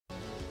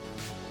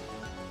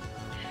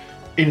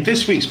In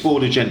this week's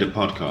Board Agenda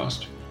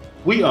podcast,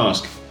 we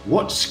ask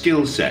what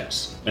skill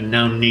sets are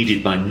now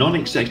needed by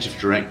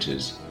non-executive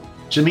directors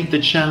to meet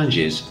the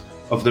challenges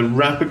of the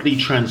rapidly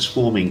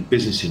transforming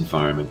business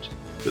environment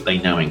that they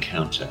now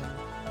encounter.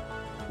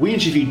 We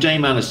interviewed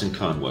Dame Alison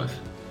Carnworth,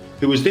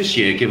 who was this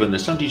year given the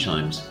Sunday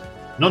Times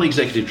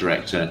Non-Executive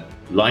Director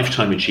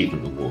Lifetime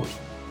Achievement Award,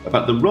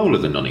 about the role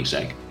of the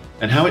non-exec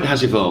and how it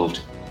has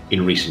evolved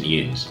in recent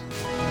years.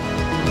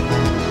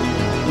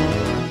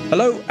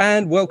 Hello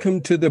and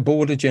welcome to the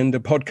Board Agenda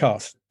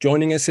podcast.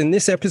 Joining us in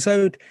this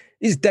episode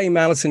is Dame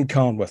Alison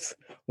Carnworth,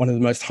 one of the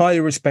most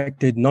highly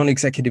respected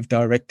non-executive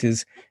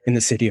directors in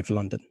the City of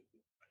London.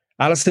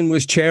 Alison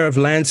was chair of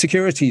Land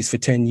Securities for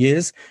 10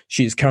 years.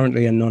 She is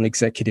currently a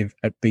non-executive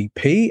at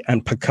BP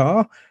and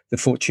PACCAR, the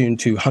Fortune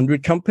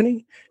 200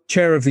 company,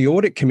 chair of the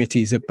audit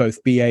committees at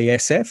both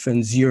BASF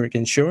and Zurich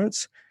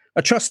Insurance,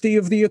 a trustee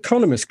of the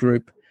Economist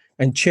Group,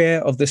 and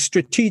chair of the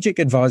Strategic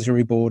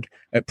Advisory Board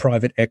at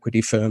private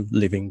equity firm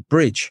Living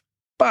Bridge.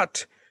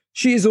 But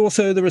she is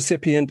also the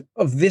recipient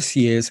of this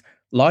year's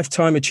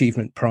Lifetime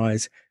Achievement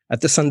Prize at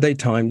the Sunday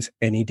Times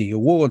NED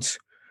Awards.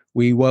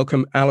 We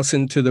welcome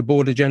Alison to the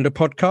Board Agenda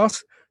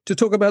podcast to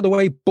talk about the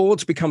way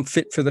boards become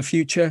fit for the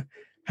future,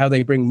 how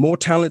they bring more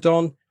talent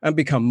on and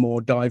become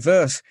more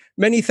diverse.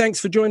 Many thanks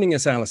for joining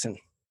us, Alison.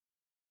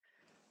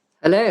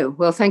 Hello.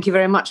 Well, thank you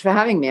very much for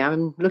having me.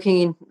 I'm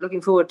looking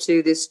forward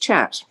to this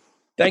chat.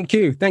 Thank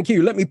you.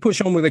 Let me push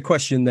on with a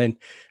question then,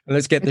 and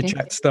let's get the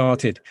chat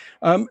started.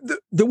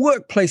 The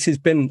workplace has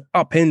been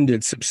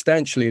upended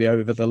substantially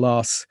over the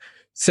last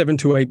 7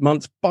 to 8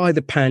 months by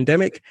the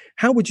pandemic.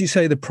 How would you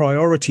say the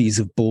priorities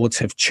of boards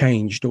have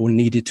changed or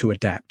needed to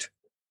adapt?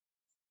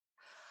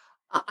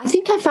 I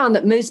think I found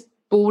that most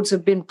boards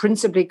have been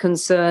principally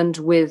concerned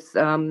with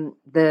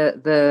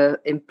the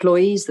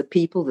employees, the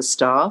people, the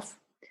staff,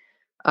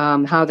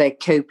 how they're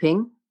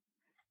coping.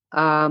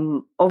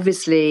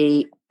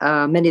 Obviously,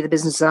 many of the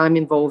businesses I'm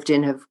involved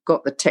in have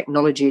got the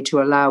technology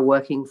to allow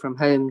working from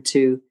home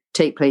to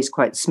take place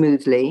quite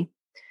smoothly.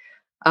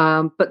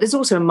 But there's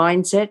also a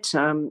mindset,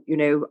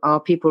 are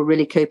people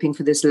really coping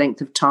for this length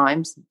of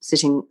time,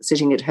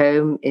 sitting at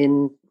home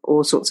in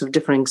all sorts of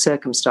differing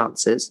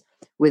circumstances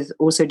with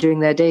also doing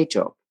their day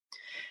job?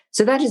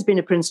 So that has been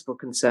a principal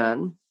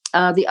concern.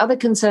 The other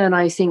concern,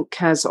 I think,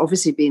 has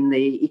obviously been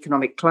the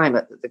economic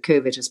climate that the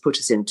COVID has put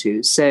us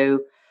into.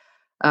 So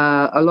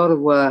a lot of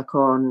work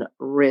on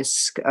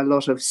risk, a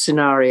lot of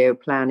scenario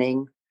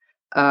planning,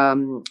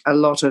 a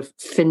lot of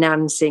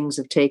financings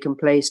have taken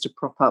place to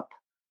prop up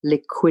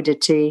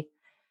liquidity,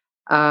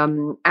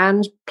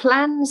 and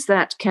plans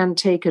that can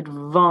take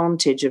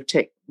advantage of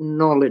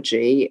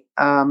technology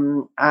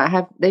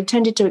they've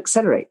tended to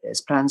accelerate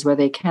those plans where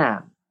they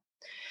can.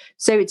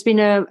 So it's been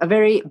a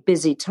very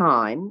busy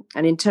time.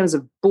 And in terms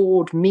of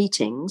board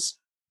meetings,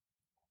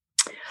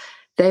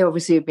 they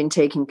obviously have been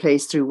taking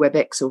place through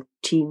WebEx or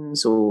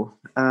Teams or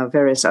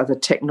various other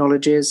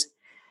technologies.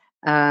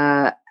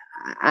 And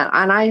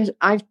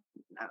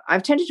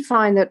I've tended to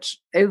find that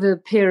over the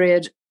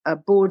period,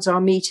 boards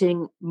are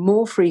meeting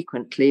more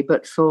frequently,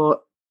 but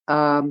for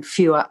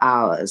fewer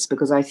hours,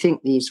 because I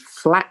think these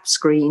flat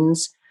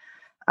screens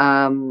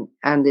and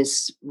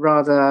this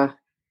rather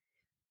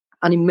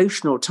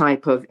unemotional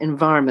type of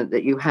environment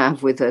that you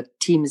have with a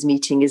Teams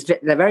meeting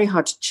they're very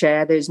hard to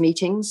chair those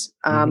meetings.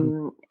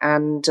 So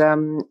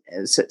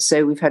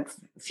we've had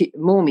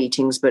more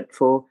meetings, but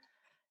for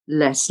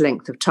less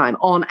length of time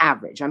on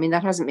average. I mean,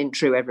 that hasn't been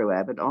true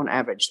everywhere, but on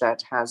average,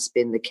 that has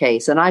been the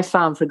case. And I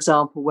found, for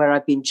example, where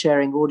I've been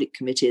chairing audit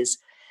committees,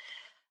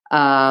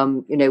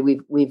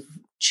 we've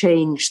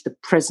changed the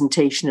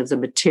presentation of the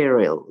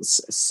materials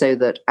so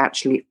that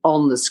actually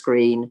on the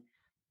screen,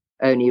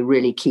 only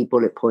really key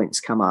bullet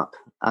points come up,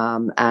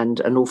 and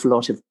an awful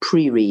lot of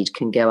pre-read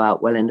can go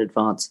out well in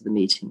advance of the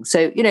meeting.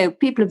 So,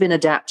 people have been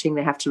adapting.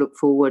 They have to look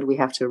forward. We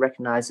have to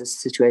recognize this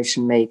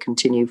situation may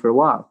continue for a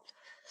while.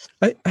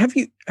 Have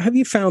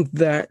you found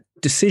that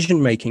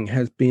decision-making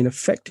has been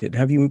affected?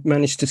 Have you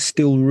managed to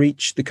still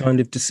reach the kind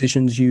of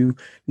decisions you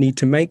need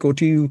to make? Or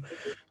do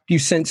you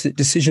sense that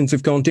decisions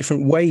have gone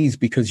different ways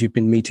because you've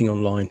been meeting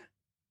online?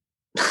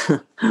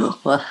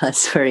 Well,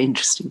 that's a very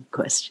interesting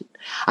question.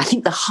 I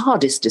think the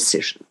hardest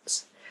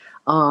decisions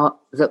are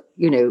that,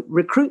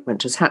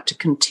 recruitment has had to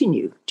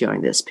continue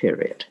during this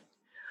period.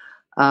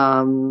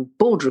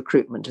 Board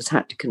recruitment has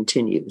had to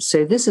continue.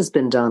 So this has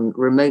been done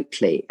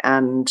remotely.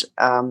 And,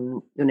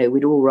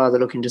 we'd all rather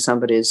look into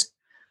somebody's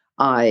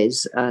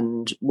eyes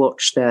and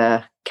watch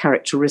their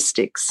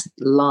characteristics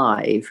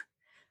live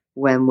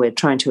when we're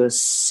trying to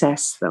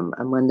assess them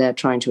and when they're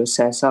trying to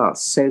assess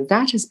us. So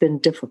that has been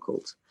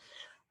difficult.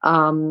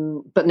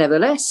 But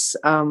nevertheless,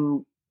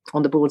 on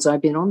the boards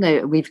I've been on,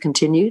 we've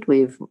continued.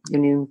 We've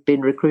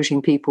been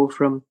recruiting people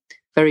from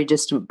very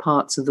distant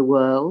parts of the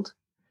world.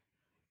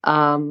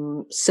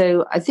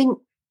 So I think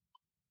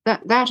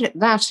that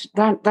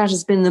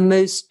has been the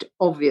most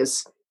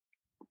obvious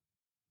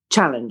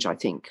challenge, I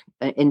think,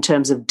 in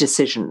terms of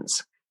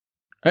decisions.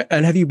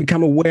 And have you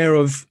become aware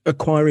of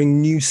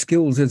acquiring new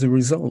skills as a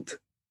result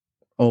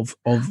of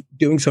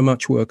doing so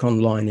much work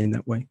online in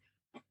that way?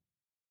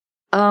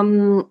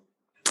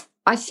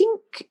 I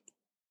think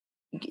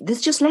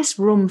there's just less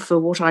room for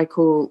what I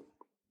call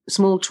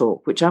small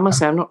talk, which I must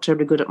say I'm not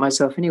terribly good at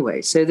myself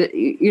anyway. So that,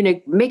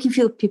 making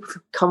people feel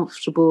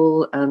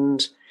comfortable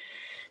and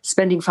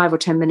spending 5 or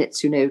 10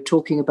 minutes,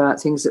 talking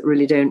about things that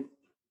really don't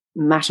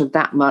matter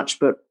that much,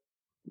 but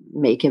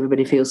make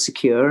everybody feel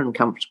secure and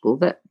comfortable,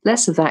 that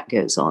less of that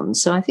goes on.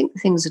 So I think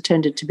things are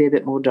tended to be a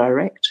bit more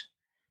direct.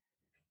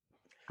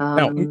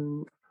 Now,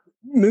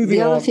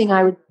 the other thing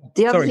I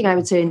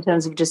would say in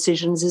terms of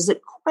decisions is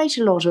that quite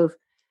a lot of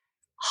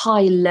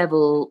high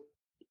level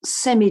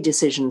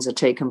semi-decisions are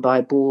taken by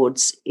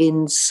boards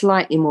in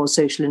slightly more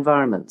social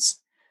environments,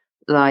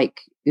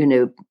 like,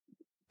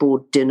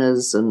 board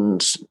dinners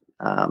and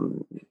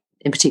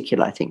in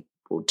particular, I think,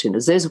 board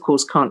dinners. Those, of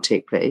course, can't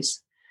take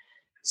place.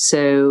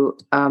 So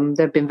there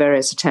have been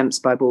various attempts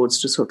by boards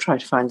to sort of try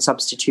to find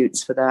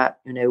substitutes for that,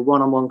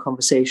 one-on-one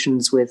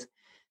conversations with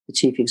the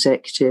chief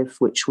executive,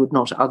 which would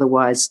not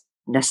otherwise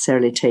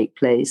necessarily take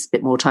place, a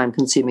bit more time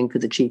consuming for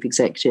the chief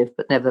executive,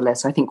 but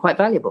nevertheless, I think quite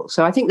valuable.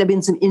 So I think there have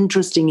been some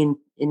interesting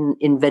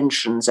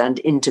inventions and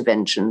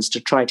interventions to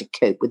try to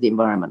cope with the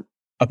environment.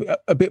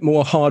 A bit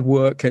more hard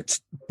work at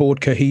board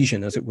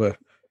cohesion, as it were.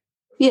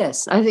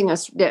 Yes, I think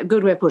that's a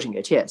good way of putting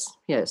it. Yes,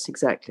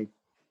 exactly.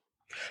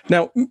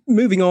 Now,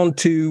 moving on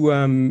to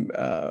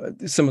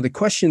some of the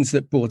questions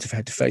that boards have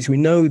had to face, we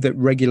know that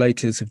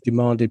regulators have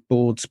demanded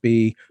boards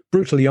be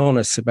brutally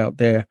honest about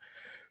their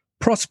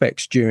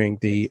prospects during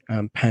the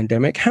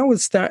pandemic. How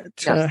is that?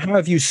 Yes. How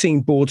have you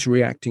seen boards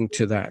reacting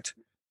to that?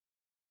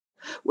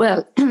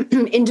 Well,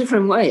 in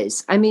different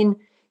ways. I mean,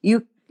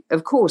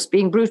 of course,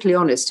 being brutally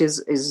honest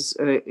is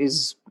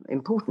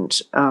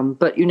important,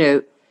 but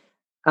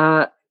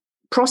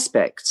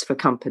prospects for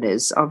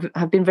companies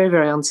have been very,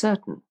 very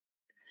uncertain.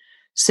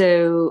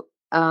 So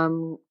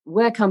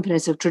where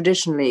companies have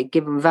traditionally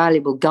given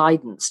valuable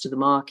guidance to the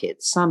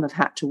market, some have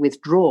had to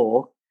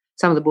withdraw.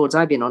 Some of the boards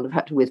I've been on have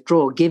had to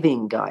withdraw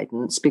giving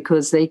guidance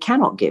because they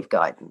cannot give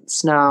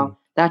guidance. Now,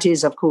 that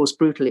is, of course,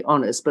 brutally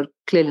honest, but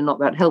clearly not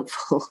that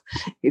helpful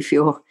if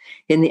you're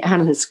in the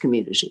analyst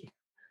community.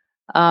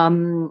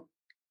 I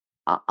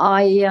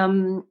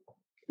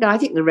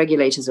think the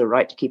regulators are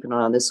right to keep an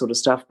eye on this sort of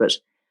stuff, but,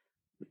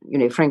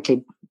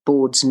 frankly,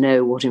 boards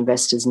know what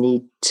investors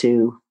need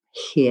to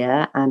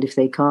hear, and if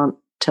they can't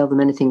tell them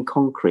anything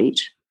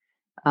concrete,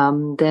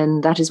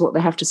 then that is what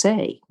they have to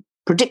say.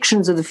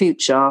 Predictions of the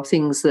future are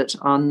things that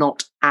are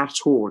not at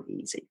all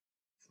easy.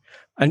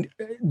 And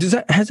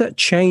has that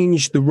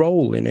changed the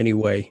role in any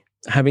way,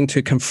 having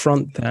to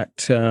confront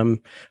that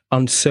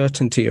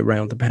uncertainty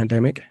around the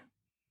pandemic?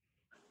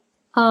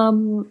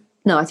 No,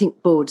 I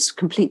think boards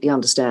completely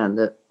understand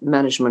that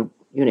management,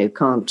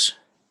 can't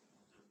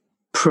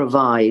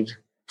provide,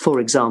 for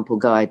example,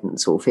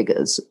 guidance or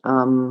figures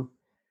in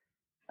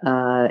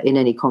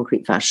any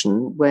concrete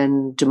fashion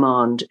when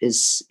demand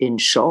is in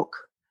shock.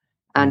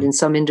 And in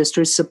some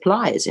industries,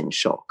 supply is in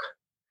shock.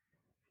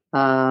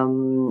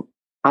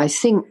 I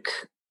think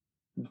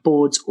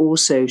boards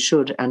also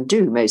should and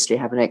do mostly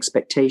have an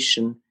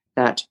expectation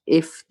that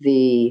if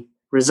the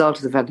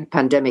result of the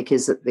pandemic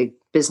is that the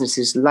business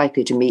is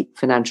likely to meet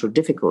financial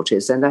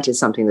difficulties, then that is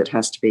something that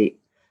has to be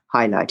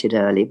highlighted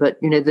early. But,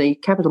 the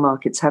capital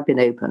markets have been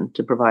open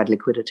to provide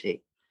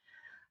liquidity.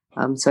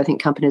 So I think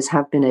companies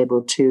have been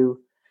able to,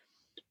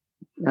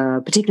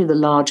 particularly the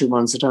larger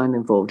ones that I'm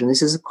involved in.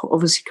 This is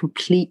obviously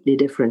completely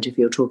different if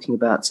you're talking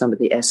about some of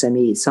the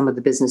SMEs, some of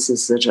the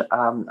businesses that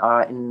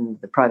are in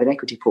the private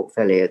equity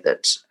portfolio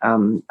that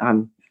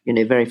I'm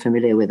very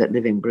familiar with at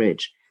Living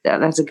Bridge.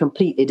 That's a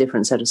completely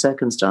different set of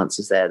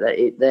circumstances there.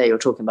 There you're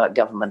talking about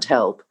government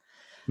help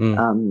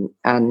and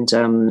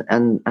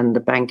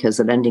the bankers,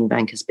 the lending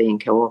bankers being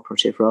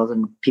cooperative rather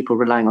than people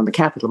relying on the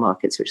capital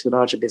markets, which the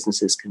larger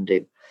businesses can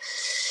do.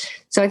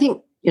 So I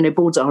think,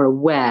 boards are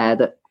aware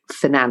that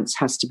finance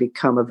has to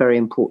become a very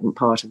important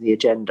part of the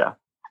agenda.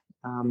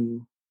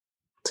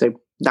 So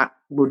that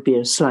would be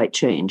a slight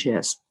change,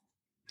 yes.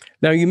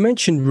 Now, you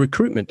mentioned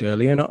recruitment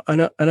earlier,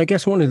 and I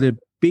guess one of the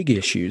big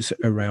issues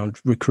around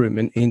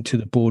recruitment into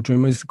the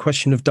boardroom is the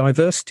question of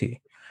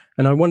diversity.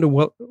 And I wonder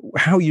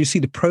how you see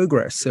the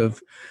progress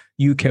of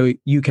UK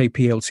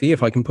PLC,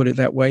 if I can put it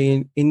that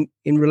way, in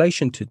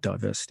relation to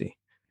diversity.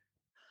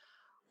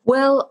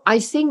 Well, I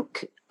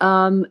think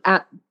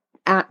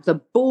at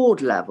the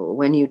board level,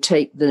 when you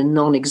take the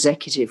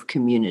non-executive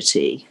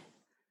community,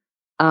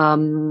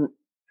 over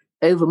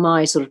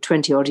my sort of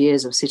 20-odd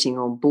years of sitting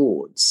on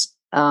boards,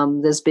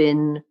 there's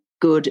been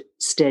good,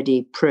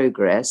 steady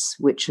progress,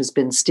 which has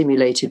been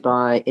stimulated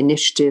by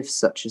initiatives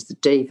such as the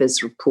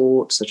Davis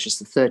Report, such as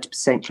the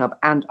 30% Club,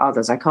 and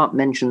others. I can't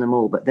mention them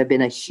all, but there have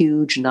been a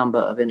huge number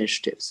of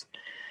initiatives.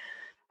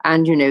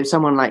 And,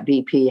 someone like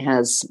BP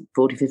has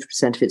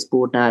 40-50% of its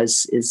board now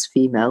is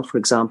female, for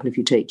example, if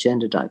you take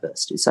gender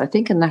diversity. So I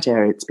think in that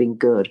area it's been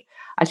good.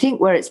 I think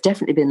where it's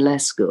definitely been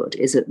less good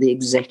is at the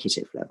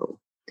executive level.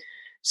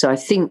 So I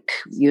think,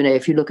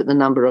 if you look at the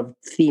number of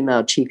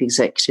female chief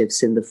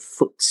executives in the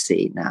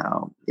FTSE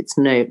now, it's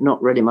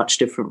not really much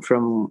different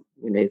from,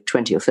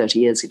 20 or 30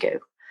 years ago.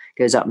 It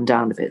goes up and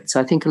down a bit. So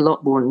I think a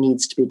lot more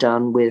needs to be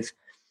done with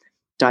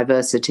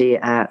diversity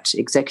at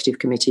executive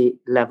committee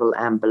level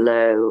and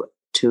below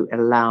to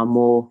allow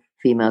more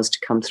females to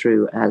come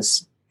through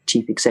as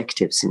chief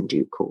executives in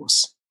due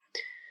course.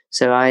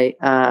 So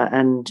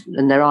and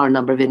there are a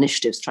number of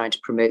initiatives trying to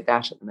promote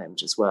that at the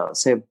moment as well.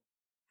 So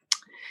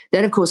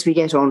then, of course, we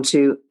get on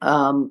to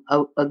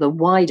the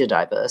wider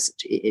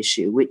diversity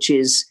issue, which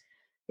is,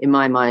 in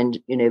my mind,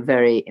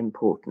 very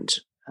important.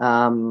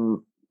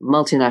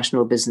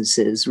 Multinational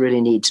businesses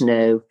really need to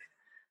know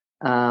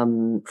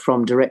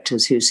from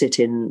directors who sit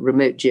in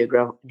remote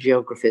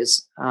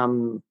geographies,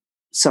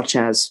 such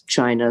as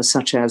China,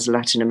 such as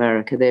Latin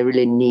America. They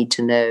really need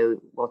to know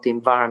what the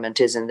environment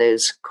is in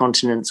those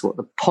continents, what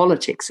the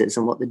politics is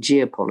and what the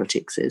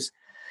geopolitics is.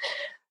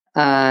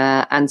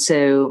 And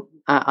so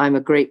I'm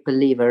a great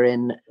believer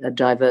in a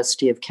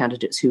diversity of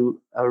candidates who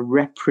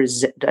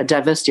a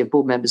diversity of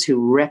board members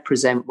who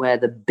represent where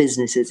the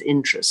business's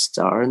interests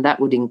are. And that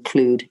would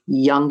include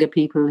younger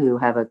people who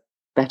have a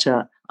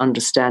better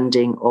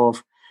understanding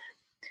of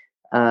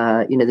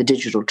the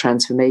digital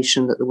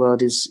transformation that the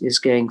world is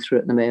going through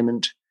at the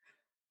moment,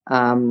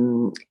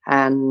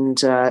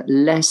 and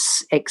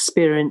less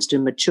experienced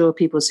and mature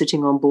people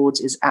sitting on boards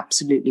is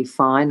absolutely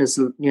fine, as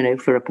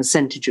for a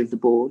percentage of the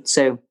board.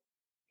 So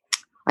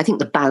I think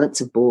the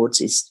balance of boards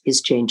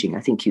is changing.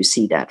 I think you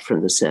see that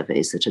from the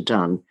surveys that are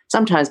done.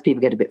 Sometimes people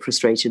get a bit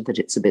frustrated that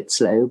it's a bit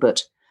slow,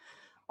 but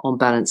on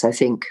balance, I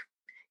think,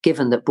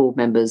 given that board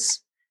members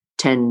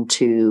tend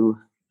to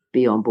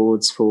be on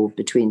boards for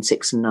between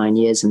 6 and 9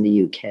 years in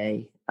the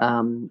UK,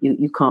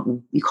 you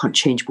can't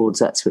change boards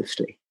that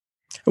swiftly.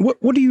 And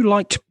what do you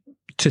like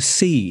to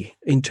see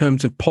in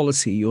terms of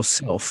policy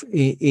yourself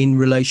in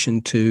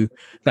relation to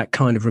that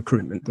kind of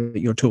recruitment that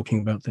you're talking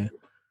about there?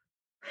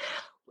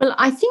 Well,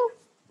 I think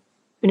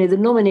the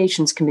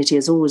nominations committee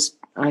has always,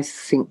 I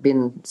think,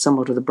 been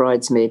somewhat of the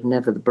bridesmaid,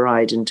 never the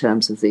bride, in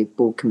terms of the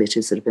board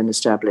committees that have been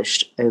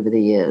established over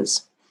the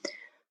years.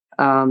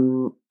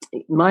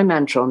 My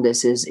mantra on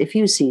this is, if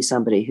you see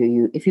somebody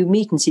if you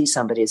meet and see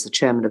somebody as the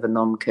chairman of a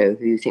NOMCO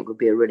who you think would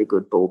be a really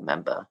good board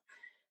member,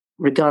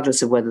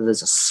 regardless of whether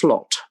there's a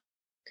slot,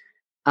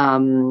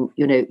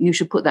 you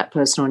should put that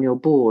person on your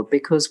board,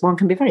 because one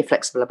can be very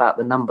flexible about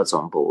the numbers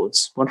on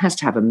boards. One has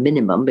to have a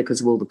minimum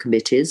because of all the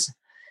committees.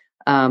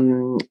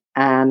 Anyway,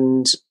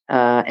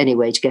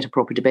 to get a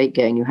proper debate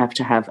going, you have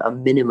to have a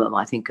minimum,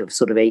 I think, of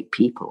sort of 8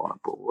 people on a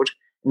board,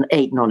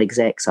 8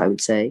 non-execs, I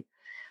would say.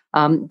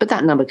 But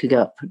that number could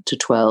go up to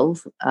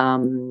 12.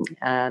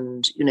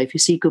 If you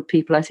see good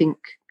people, I think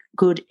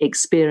good,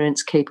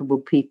 experienced, capable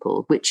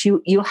people, which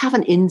you'll have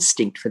an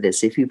instinct for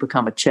this if you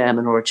become a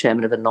chairman or a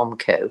chairman of a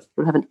NOMCO.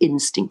 You'll have an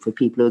instinct for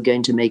people who are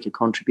going to make a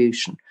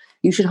contribution.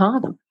 You should hire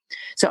them.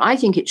 So I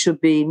think it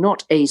should be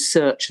not a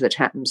search that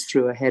happens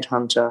through a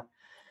headhunter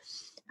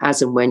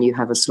as and when you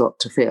have a slot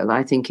to fill.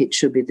 I think it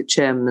should be the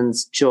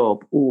chairman's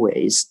job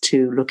always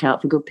to look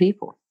out for good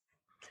people.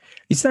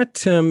 Is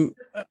that,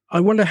 I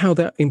wonder how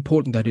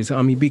important that is.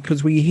 I mean,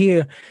 because we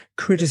hear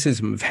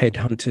criticism of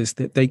headhunters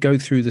that they go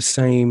through the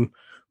same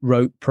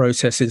rote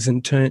processes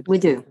and tend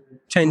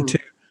to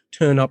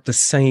turn up the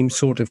same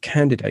sort of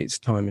candidates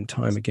time and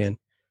time again.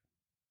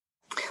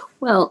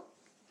 Well,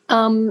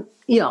 I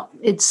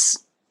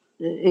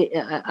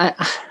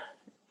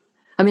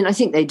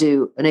think they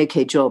do an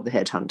okay job, the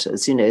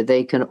headhunters.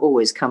 They can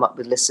always come up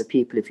with lists of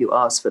people if you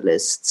ask for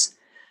lists.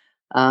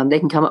 They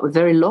can come up with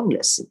very long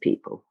lists of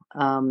people.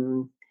 I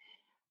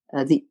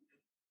think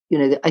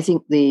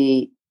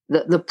the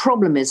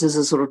problem is there's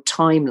a sort of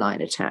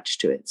timeline attached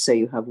to it. So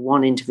you have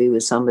one interview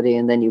with somebody,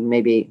 and then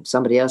maybe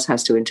somebody else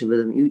has to interview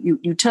them.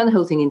 You turn the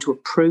whole thing into a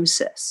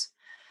process,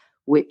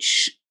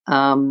 which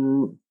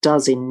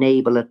does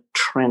enable a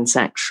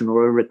transaction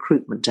or a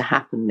recruitment to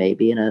happen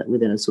maybe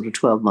within a sort of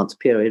 12-month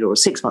period or a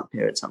 6-month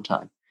period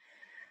sometime.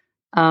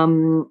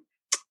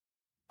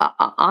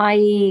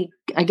 I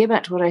go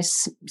back to what I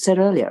said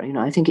earlier.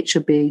 I think it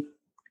should be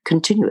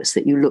continuous,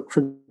 that you look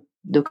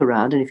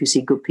around, and if you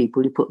see good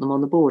people, you put them on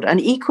the board. And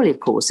equally,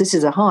 of course, this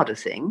is a harder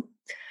thing.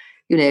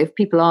 If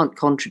people aren't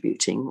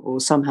contributing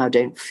or somehow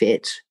don't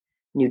fit,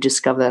 and you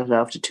discover that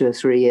after 2 or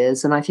 3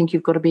 years, then I think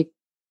you've got to be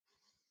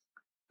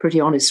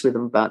pretty honest with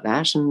them about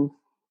that and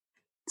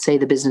say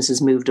the business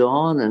has moved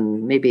on,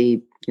 and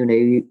maybe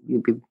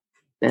you'd be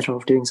better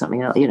off doing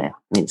something else.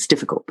 It's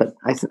difficult, but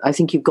I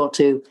think you've got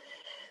to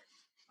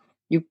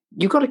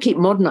keep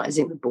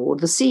modernizing the board.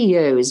 The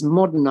CEO is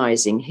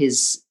modernizing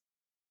his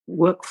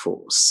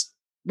workforce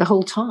the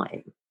whole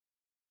time.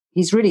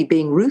 He's really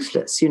being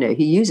ruthless.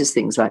 He uses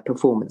things like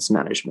performance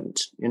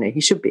management.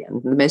 He should be,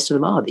 and most of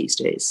them are these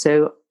days.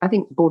 So I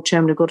think board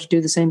chairmen have got to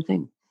do the same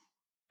thing.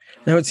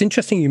 Now, it's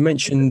interesting you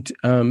mentioned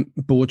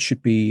boards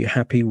should be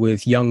happy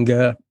with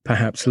younger,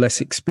 perhaps less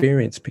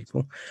experienced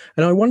people.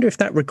 And I wonder if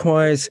that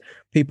requires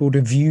people to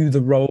view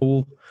the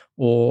role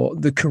or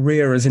the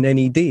career as an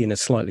NED in a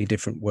slightly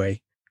different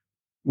way.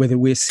 whether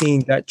we're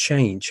seeing that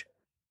change.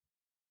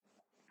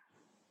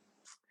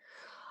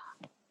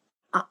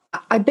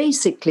 I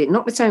basically,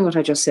 notwithstanding what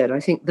I just said, I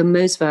think the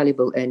most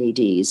valuable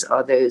NEDs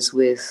are those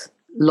with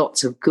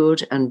lots of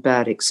good and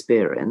bad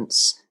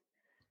experience,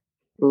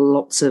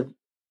 lots of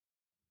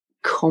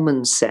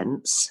common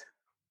sense,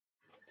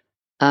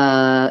 who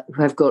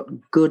have got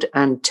good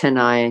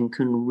antennae and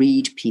can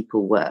read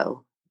people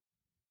well,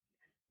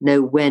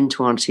 know when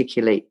to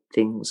articulate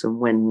things and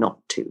when not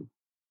to,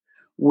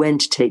 when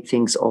to take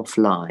things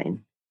offline,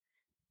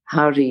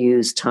 how to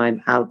use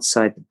time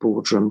outside the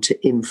boardroom to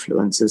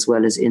influence as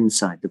well as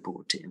inside the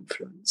board to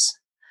influence.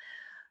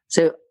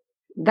 So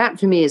that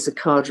for me is a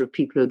cadre of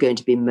people who are going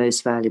to be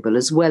most valuable,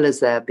 as well as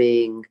there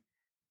being,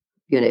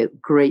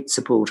 great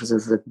supporters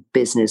of the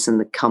business and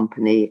the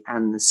company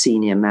and the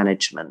senior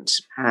management,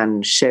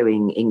 and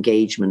showing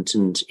engagement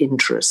and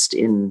interest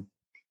in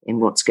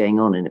what's going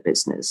on in a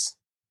business.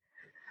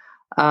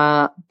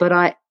 But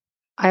I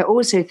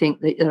also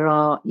think that there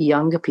are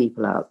younger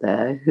people out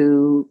there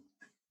who,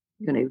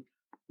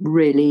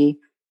 really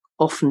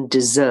often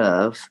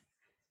deserve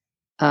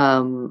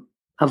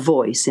a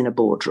voice in a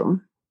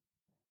boardroom,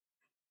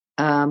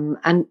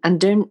 and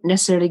don't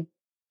necessarily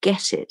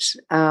get it.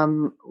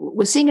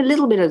 We're seeing a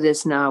little bit of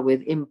this now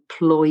with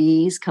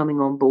employees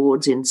coming on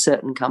boards in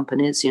certain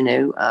companies.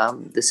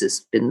 This has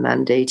been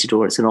mandated,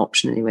 or it's an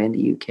option anyway in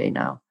the UK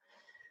now.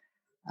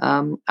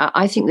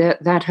 I think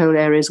that whole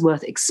area is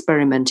worth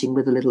experimenting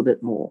with a little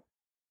bit more.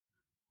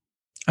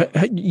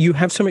 You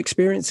have some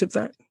experience of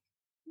that,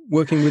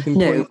 working with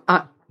employees?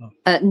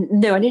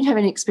 No, I didn't have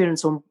any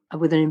experience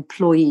with an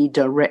employee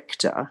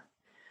director,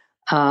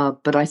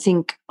 but I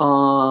think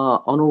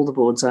on all the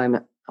boards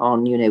I'm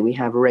on, we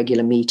have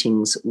regular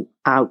meetings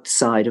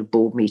outside of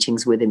board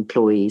meetings with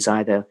employees,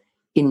 either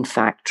in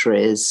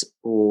factories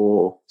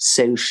or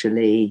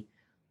socially,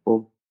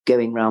 or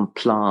going around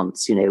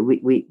plants. We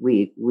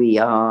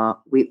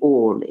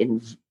all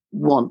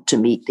want to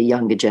meet the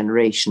younger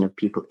generation of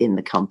people in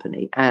the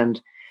company,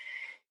 and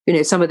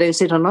some of those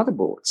sit on other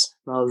boards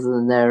rather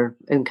than their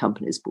own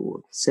company's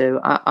board.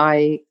 So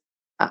I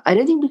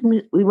don't think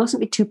we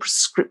mustn't be too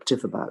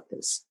prescriptive about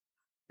this.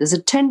 There's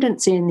a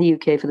tendency in the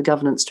UK for the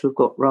governance to have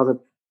got rather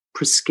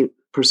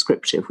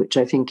prescriptive, which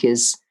I think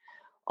is,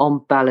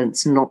 on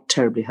balance, not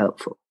terribly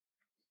helpful.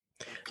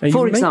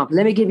 For example,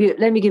 let me give you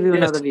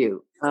another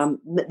view.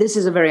 This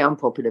is a very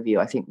unpopular view,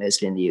 I think,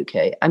 mostly in the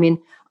UK. I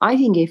mean, I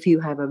think if you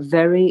have a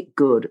very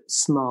good,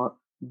 smart,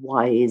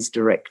 wise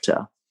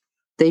director,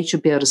 they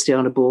should be able to stay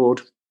on a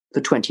board for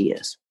 20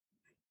 years.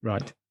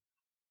 Right.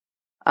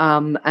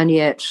 And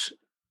yet,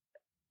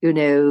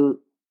 clearly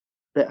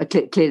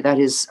that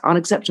is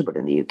unacceptable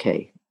in the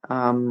UK.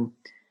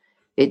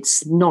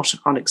 It's not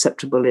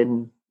unacceptable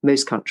in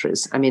most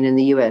countries. I mean, in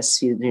the US,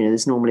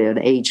 there's normally an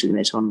age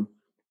limit on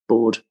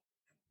board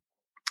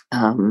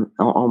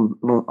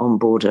on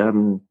board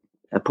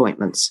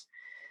appointments.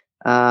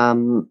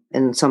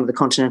 In some of the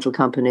continental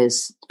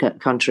countries,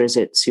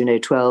 it's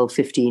 12,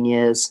 15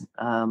 years.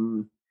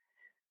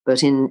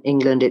 But in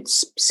England,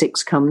 it's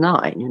 6 come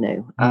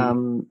 9.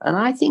 And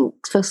I think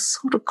for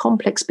sort of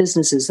complex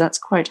businesses, that's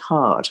quite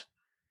hard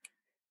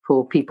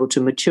for people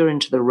to mature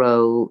into the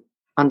role,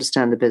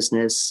 understand the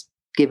business,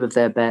 give of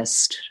their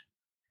best,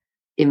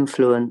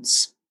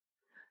 influence.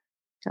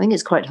 I think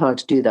it's quite hard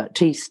to do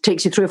that. It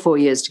takes you 3 or 4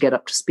 years to get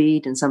up to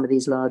speed in some of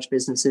these large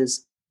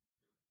businesses.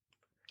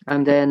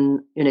 And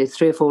then,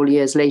 3 or 4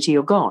 years later,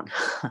 you're gone.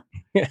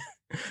 Yeah.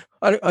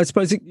 I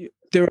suppose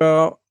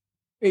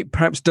it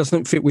perhaps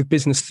doesn't fit with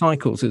business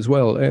cycles as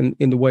well, and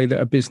in the way that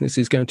a business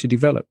is going to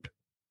develop,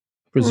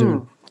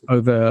 presume,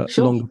 over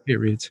longer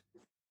periods.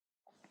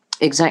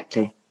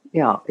 Exactly.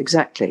 Yeah,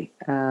 exactly.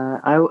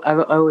 I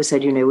always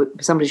said,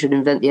 somebody should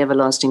invent the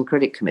everlasting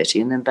credit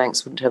committee, and then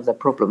banks wouldn't have their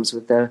problems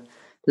with their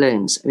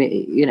loans. I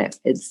mean,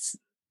 it's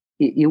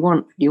you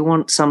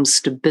want some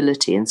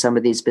stability in some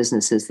of these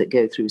businesses that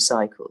go through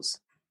cycles.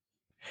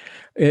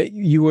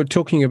 You were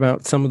talking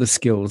about some of the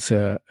skills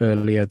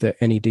earlier that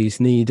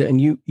NEDs need,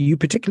 and you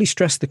particularly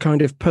stressed the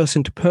kind of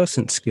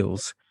person-to-person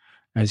skills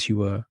as you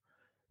were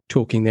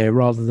talking there,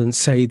 rather than,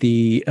 say,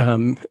 the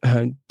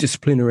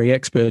disciplinary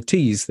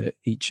expertise that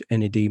each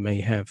NED may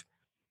have.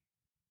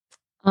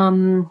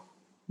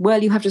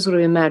 Well, you have to sort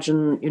of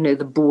imagine,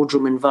 the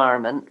boardroom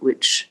environment,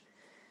 which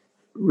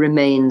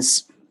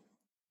remains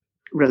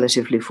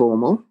relatively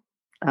formal,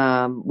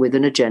 with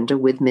an agenda,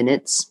 with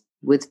minutes,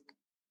 with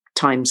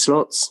time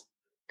slots,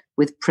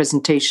 with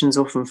presentations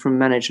often from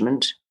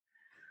management.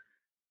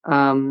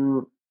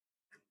 The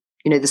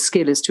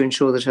skill is to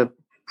ensure that a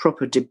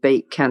proper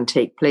debate can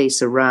take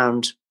place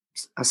around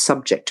a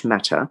subject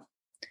matter.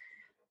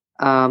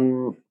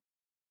 And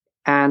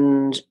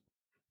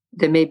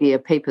there may be a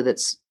paper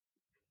that's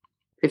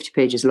 50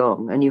 pages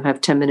long and you have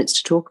 10 minutes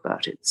to talk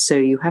about it. So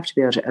you have to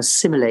be able to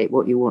assimilate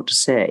what you want to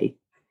say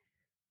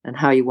and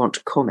how you want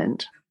to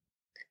comment,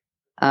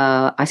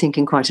 I think,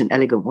 in quite an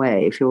elegant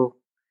way, if you're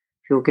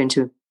going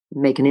to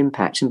make an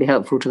impact and be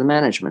helpful to the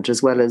management,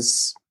 as well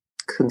as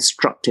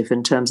constructive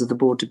in terms of the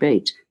board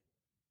debate.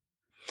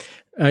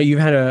 You've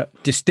had a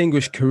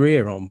distinguished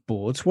career on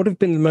boards. What have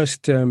been the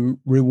most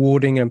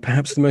rewarding and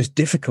perhaps the most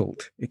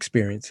difficult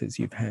experiences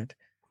you've had?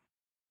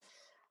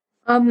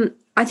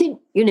 I think,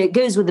 it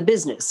goes with the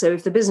business. So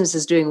if the business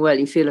is doing well,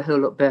 you feel a whole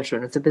lot better.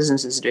 And if the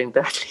business is doing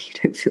badly, you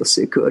don't feel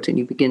so good. And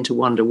you begin to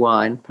wonder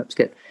why and perhaps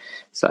get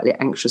slightly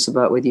anxious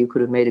about whether you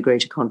could have made a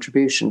greater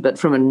contribution. But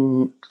from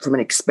an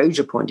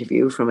exposure point of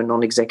view, from a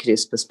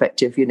non-executive's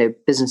perspective,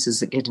 businesses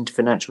that get into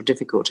financial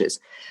difficulties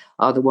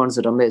are the ones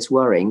that are most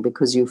worrying,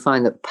 because you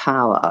find that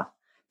power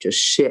just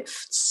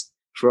shifts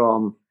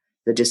from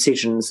the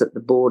decisions that the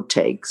board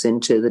takes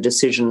into the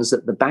decisions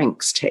that the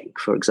banks take,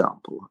 for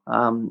example,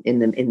 in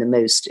the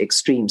most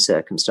extreme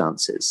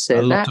circumstances.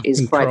 So that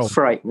is quite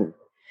frightening.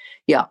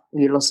 Yeah,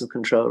 your loss of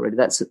control, really.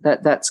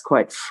 That's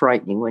quite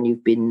frightening when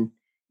you've been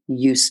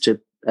used to,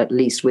 at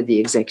least with the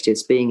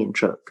executives, being in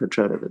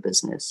control of a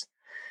business.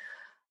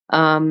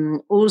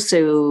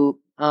 Also,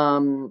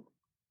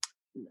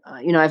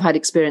 I've had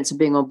experience of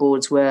being on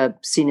boards where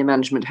senior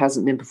management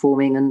hasn't been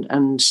performing, and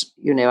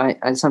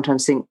I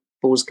sometimes think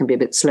boards can be a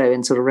bit slow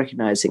in sort of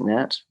recognizing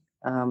that.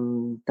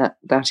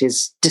 That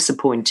is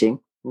disappointing,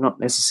 not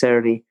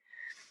necessarily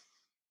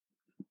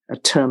a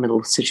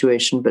terminal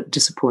situation, but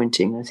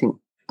disappointing. I think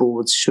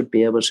boards should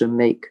be able to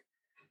make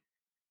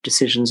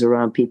decisions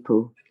around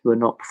people who are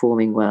not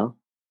performing well.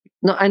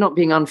 I'm not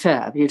being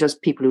unfair. You're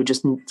just people who are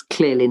just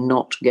clearly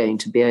not going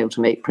to be able to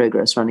make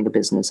progress running a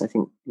business. I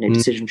think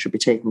decisions should be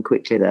taken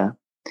quickly there.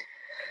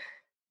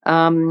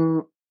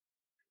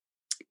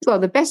 Well,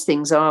 the best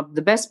boards are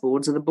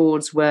the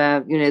boards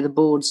where, the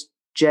boards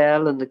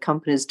gel and the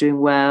company's doing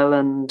well,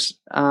 and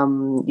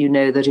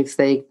that if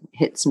they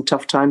hit some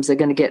tough times, they're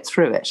going to get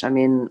through it. I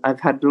mean,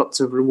 I've had lots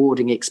of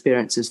rewarding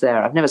experiences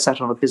there. I've never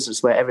sat on a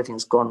business where I was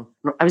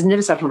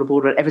never sat on a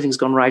board where everything's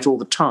gone right all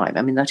the time.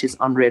 I mean, that is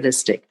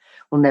unrealistic.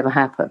 Will never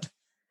happen.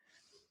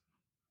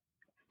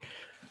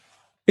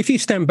 If you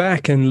stand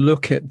back and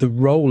look at the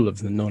role of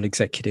the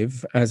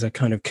non-executive as a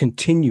kind of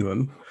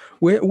continuum,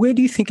 where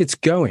do you think it's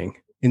going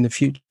in the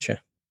future?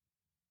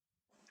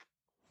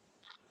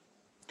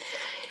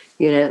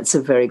 It's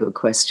a very good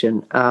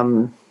question.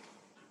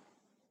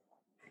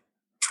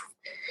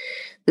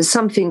 There's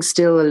something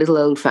still a little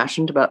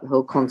old-fashioned about the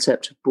whole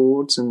concept of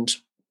boards and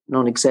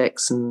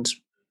non-execs and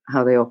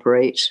how they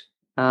operate.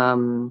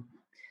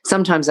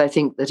 Sometimes I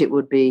think that it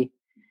would be.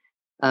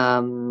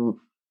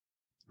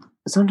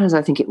 Sometimes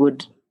I think it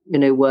would,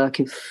 work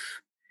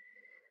if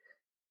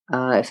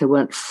there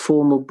weren't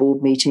formal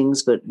board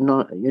meetings, but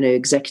not,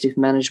 executive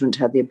management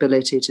had the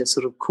ability to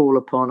sort of call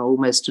upon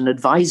almost an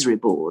advisory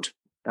board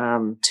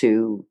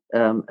to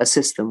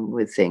assist them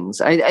with things.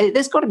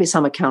 There's got to be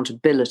some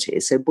accountability.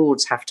 So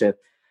boards have to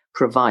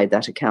provide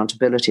that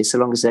accountability so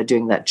long as they're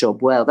doing that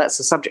job well. That's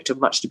the subject of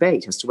much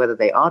debate as to whether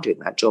they are doing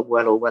that job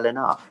well or well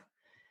enough.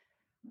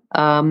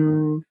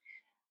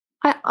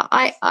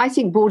 I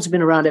think boards have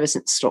been around ever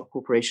since stock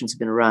corporations have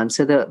been around,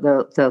 so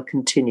they'll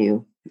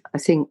continue. I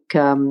think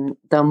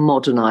they'll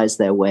modernize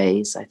their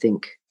ways. I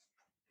think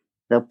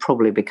they'll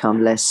probably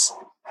become less.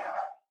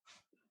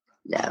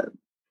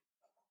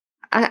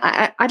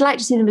 I'd like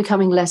to see them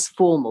becoming less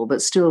formal,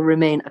 but still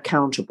remain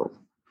accountable.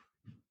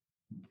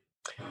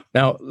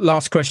 Now,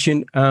 last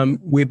question.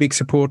 We're big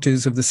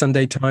supporters of the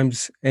Sunday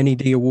Times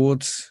NED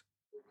Awards.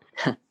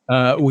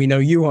 We know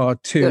you are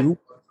too.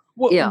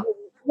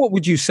 What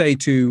would you say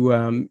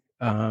to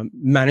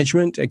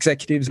management,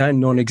 executives and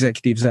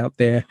non-executives out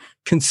there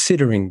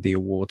considering the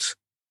awards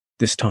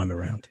this time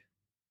around?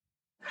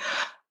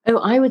 Oh,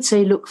 I would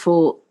say look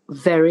for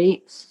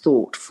very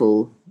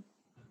thoughtful,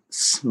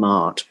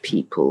 smart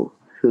people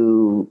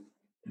who,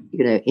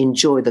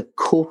 enjoy the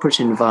corporate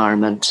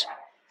environment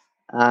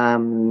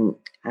and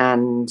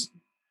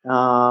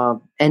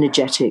are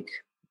energetic,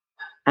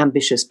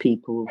 ambitious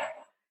people.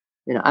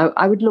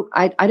 I would look.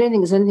 I don't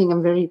think there's anything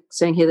I'm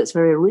saying here that's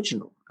very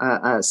original,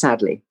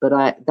 sadly.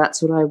 But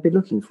that's what I would be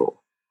looking for.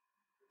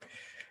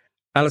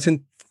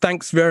 Alison,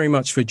 thanks very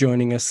much for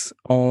joining us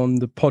on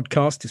the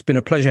podcast. It's been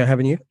a pleasure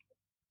having you.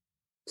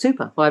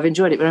 Super. Well, I've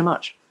enjoyed it very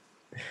much.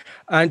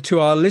 And to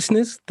our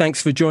listeners,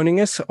 thanks for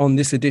joining us on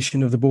this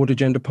edition of the Board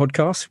Agenda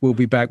podcast. We'll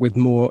be back with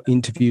more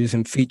interviews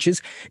and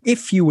features.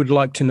 If you would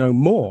like to know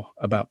more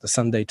about the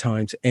Sunday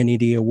Times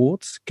NED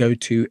Awards, go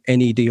to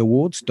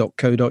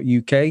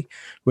nedawards.co.uk,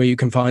 where you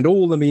can find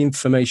all the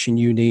information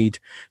you need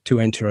to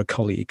enter a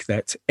colleague.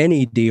 That's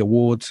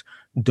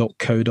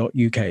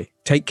nedawards.co.uk.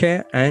 Take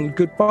care and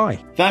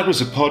goodbye. That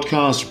was a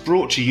podcast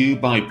brought to you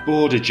by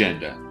Board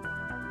Agenda.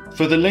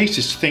 For the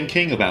latest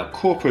thinking about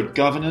corporate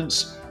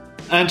governance,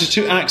 and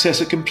to access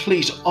a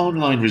complete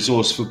online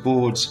resource for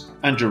boards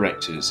and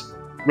directors,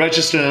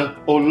 register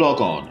or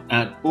log on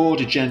at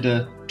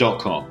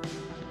boardagenda.com.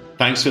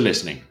 Thanks for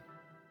listening.